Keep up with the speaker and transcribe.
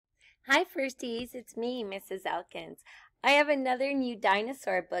Hi, Firsties. It's me, Mrs. Elkins. I have another new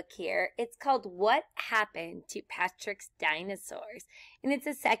dinosaur book here. It's called What Happened to Patrick's Dinosaurs? And it's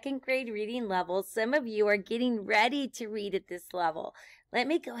a second grade reading level. Some of you are getting ready to read at this level. Let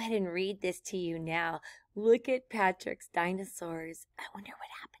me go ahead and read this to you now. Look at Patrick's dinosaurs. I wonder what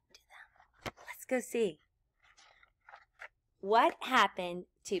happened to them. Let's go see. What Happened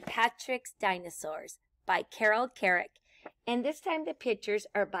to Patrick's Dinosaurs by Carol Carrick. And this time the pictures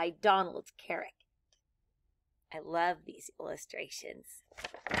are by Donald Carrick. I love these illustrations.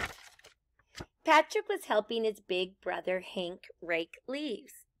 Patrick was helping his big brother Hank rake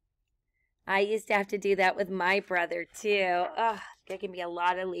leaves. I used to have to do that with my brother too. Oh, there can be a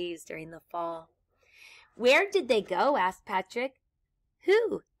lot of leaves during the fall. Where did they go? Asked Patrick.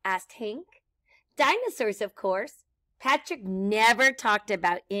 Who? Asked Hank. Dinosaurs, of course. Patrick never talked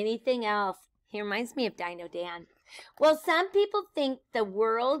about anything else. He reminds me of Dino Dan. Well, some people think the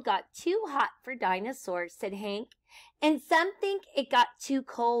world got too hot for dinosaurs, said Hank, and some think it got too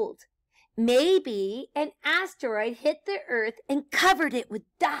cold. Maybe an asteroid hit the earth and covered it with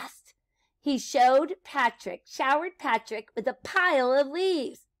dust. He showered Patrick with a pile of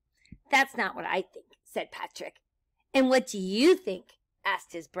leaves. That's not what I think, said Patrick. And what do you think?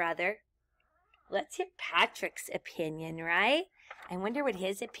 Asked his brother. Let's hear Patrick's opinion, right? I wonder what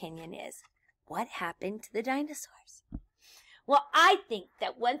his opinion is. What happened to the dinosaurs? Well, I think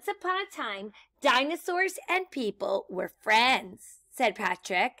that once upon a time, dinosaurs and people were friends, said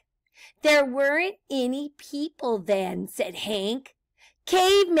Patrick. There weren't any people then, said Hank.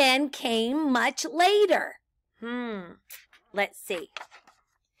 Cavemen came much later. Let's see.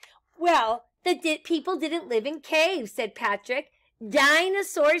 Well, people didn't live in caves, said Patrick.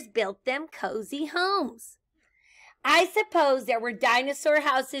 Dinosaurs built them cozy homes. I suppose there were dinosaur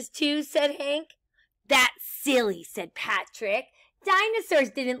houses too, said Hank. That's silly, said Patrick. Dinosaurs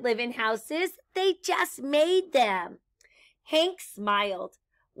didn't live in houses. They just made them. Hank smiled.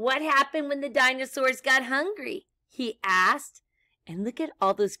 What happened when the dinosaurs got hungry? He asked. And look at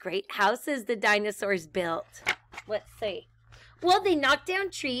all those great houses the dinosaurs built. Let's see. Well, they knocked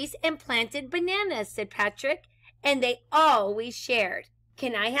down trees and planted bananas, said Patrick. And they always shared.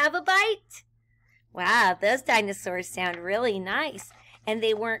 Can I have a bite? Wow, those dinosaurs sound really nice. And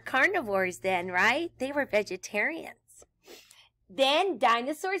they weren't carnivores then, right? They were vegetarians. Then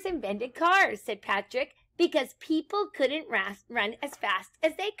dinosaurs invented cars, said Patrick, because people couldn't run as fast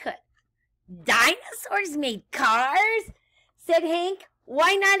as they could. Dinosaurs made cars? Said Hank.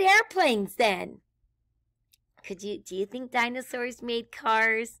 Why not airplanes then? Do you think dinosaurs made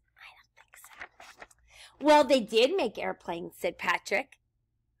cars? I don't think so. Well, they did make airplanes, said Patrick.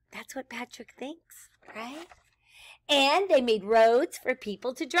 That's what Patrick thinks, right? And they made roads for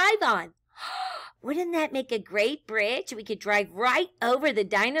people to drive on. Wouldn't that make a great bridge? We could drive right over the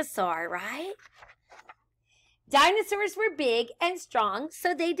dinosaur, right? Dinosaurs were big and strong,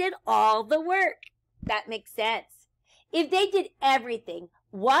 so they did all the work. That makes sense. If they did everything,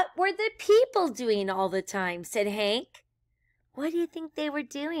 what were the people doing all the time, said Hank. What do you think they were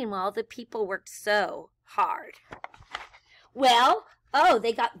doing while the people worked so hard? Well,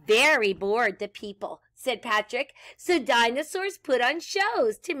 they got very bored, the people, said Patrick. So dinosaurs put on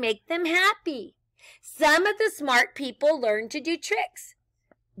shows to make them happy. Some of the smart people learned to do tricks.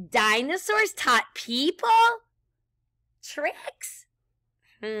 Dinosaurs taught people tricks?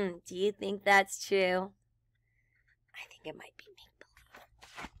 Do you think that's true? I think it might be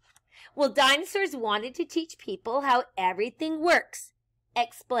make-believe. Well, dinosaurs wanted to teach people how everything works,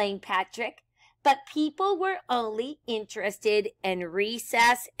 explained Patrick. But people were only interested in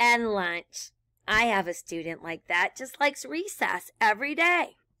recess and lunch. I have a student like that, just likes recess every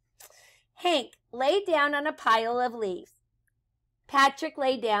day. Hank lay down on a pile of leaves. Patrick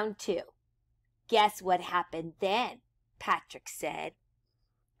lay down too. Guess what happened then? Patrick said.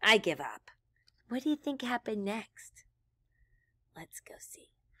 I give up. What do you think happened next? Let's go see.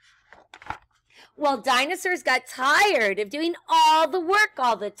 Well, dinosaurs got tired of doing all the work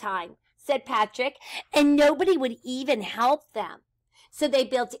all the time, said Patrick, and nobody would even help them. So they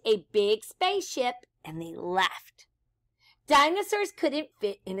built a big spaceship and they left. Dinosaurs couldn't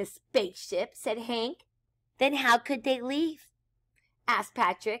fit in a spaceship, said Hank. Then how could they leave? Asked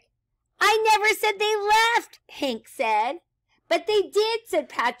Patrick. I never said they left, Hank said. But they did, said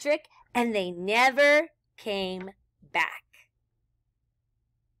Patrick, and they never came back.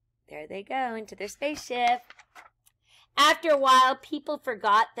 There they go into their spaceship. After a while, people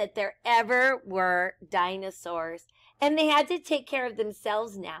forgot that there ever were dinosaurs, and they had to take care of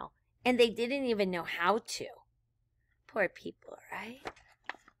themselves now, and they didn't even know how to. Poor people, right?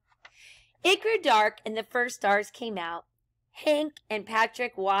 It grew dark, and the first stars came out. Hank and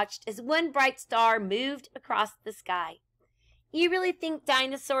Patrick watched as one bright star moved across the sky. You really think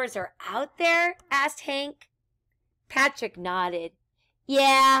dinosaurs are out there? Asked Hank. Patrick nodded.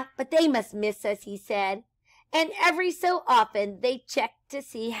 Yeah, but they must miss us, he said. And every so often they check to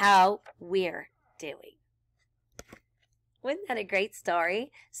see how we're doing. Wasn't that a great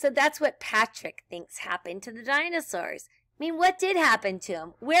story? So that's what Patrick thinks happened to the dinosaurs. I mean, what did happen to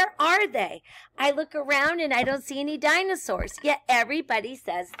them? Where are they? I look around and I don't see any dinosaurs, yet everybody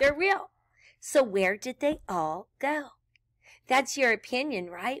says they're real. So where did they all go? That's your opinion,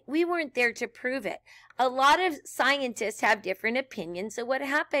 right? We weren't there to prove it. A lot of scientists have different opinions of what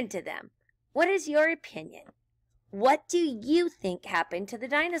happened to them. What is your opinion? What do you think happened to the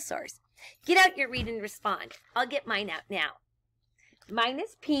dinosaurs? Get out your read and respond. I'll get mine out now. Mine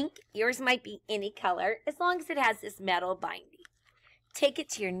is pink. Yours might be any color as long as it has this metal binding. Take it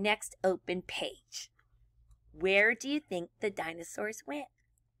to your next open page. Where do you think the dinosaurs went?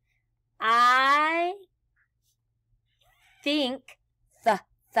 I think the.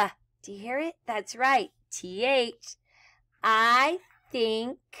 Do you hear it? That's right. TH. I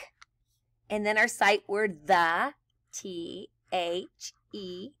think. And then our sight word the. THE.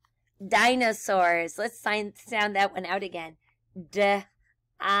 Dinosaurs. Let's sound that one out again. Dinosaurs.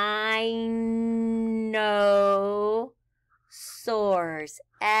 SAURS.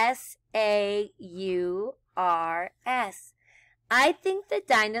 I think the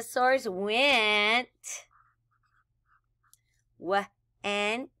dinosaurs went.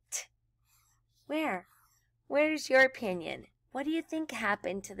 Where? Where's your opinion? What do you think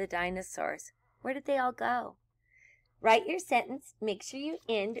happened to the dinosaurs? Where did they all go? Write your sentence. Make sure you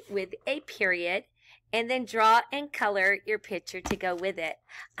end with a period. And then draw and color your picture to go with it.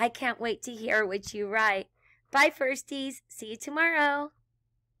 I can't wait to hear what you write. Bye, firsties. See you tomorrow.